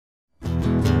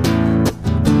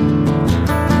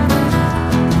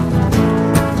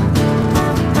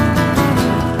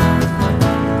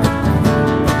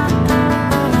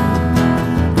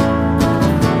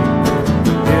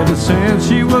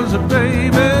was a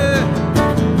baby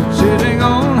sitting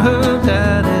on her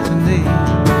daddy's knee.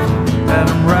 Had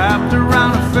him wrapped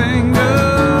around her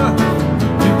finger,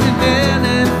 doing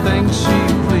anything she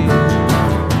pleased.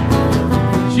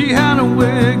 She had a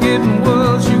way of getting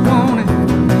what she wanted,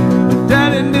 but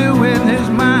daddy knew in his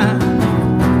mind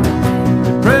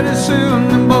that pretty soon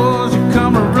the boys would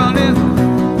come a-running.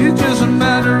 It's just a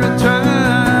matter of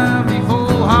time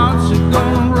before hearts are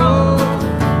gonna roll,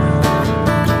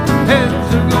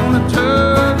 heads are gonna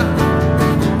turn,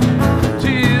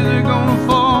 tears are gonna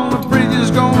fall, the bridge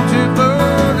is going to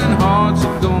burn, and hearts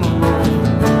are gonna roll.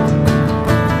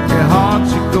 Yeah,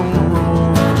 hearts are gonna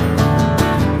roll.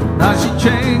 Now she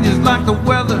changes like the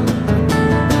weather,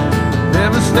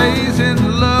 never stays in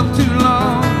love too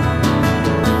long.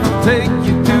 Take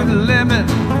you to the limit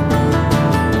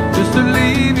just to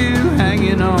leave you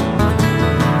hanging on.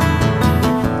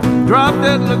 Drop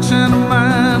dead looks in a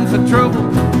mind for trouble,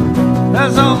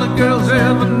 that's all the girl's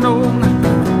ever known.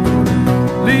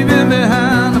 Leaving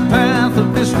behind a path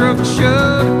of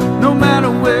destruction, no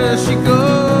matter where she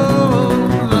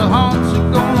goes. The hearts are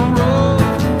gonna roll,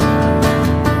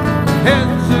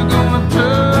 heads are gonna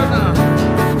turn,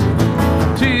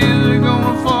 tears are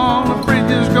gonna fall, the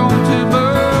bridge is going to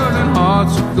burn, and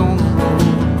hearts are gonna roll.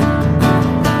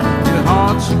 Yeah,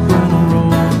 hearts are gonna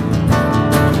roll.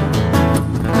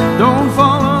 Don't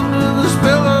fall under the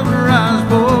spell of her eyes,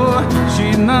 boy,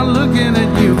 she's not looking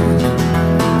at you.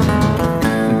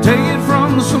 Take it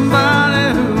from somebody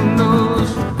who knows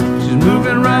she's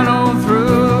moving right on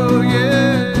through, yeah.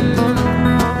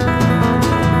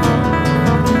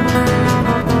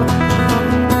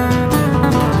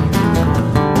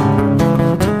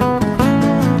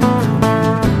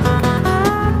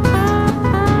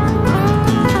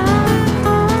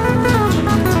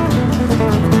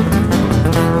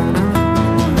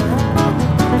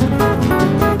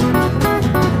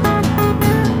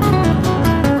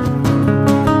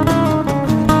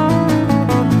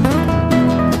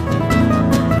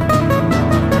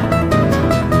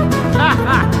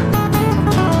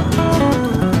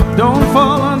 Don't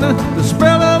fall under the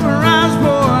spell of her eyes,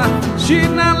 boy, she's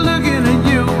not looking at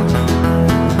you.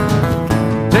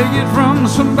 Take it from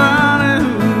somebody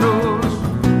who knows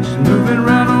she's moving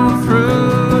right on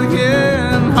through,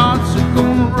 yeah. And hearts are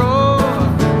gonna roll,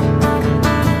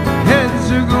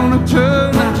 heads are gonna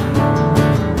turn,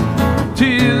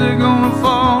 tears are gonna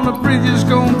fall, the bridge is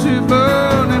going to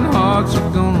burn, and hearts are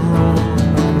gonna roll.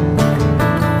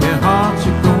 Yeah, hearts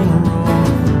are gonna roll.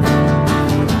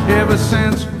 Ever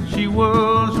since she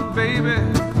was a baby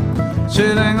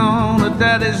sitting on her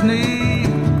daddy's knee,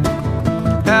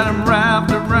 had him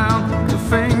wrapped around the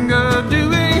finger,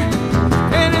 doing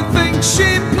anything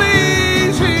she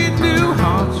pleased. He knew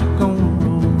hearts are gonna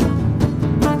roll,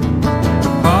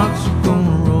 hearts are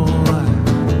gonna roll,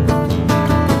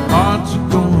 hearts are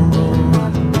gonna roll,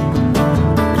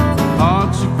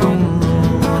 hearts are gonna roll.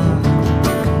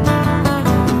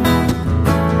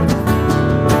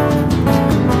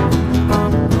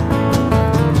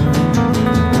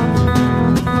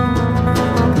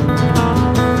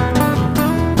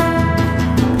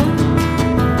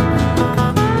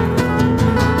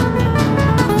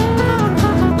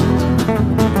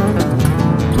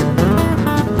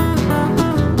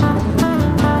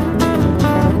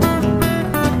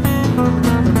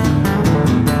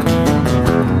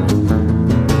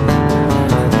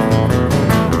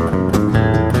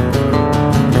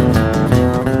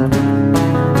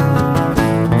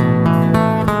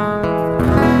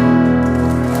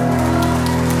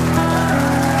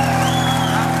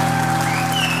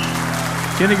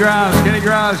 Kenny Grimes, Kenny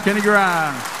Grimes, Kenny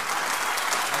Grimes.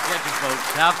 Hal Ketchum, folks.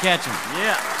 Hal Ketchum.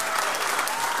 Yeah.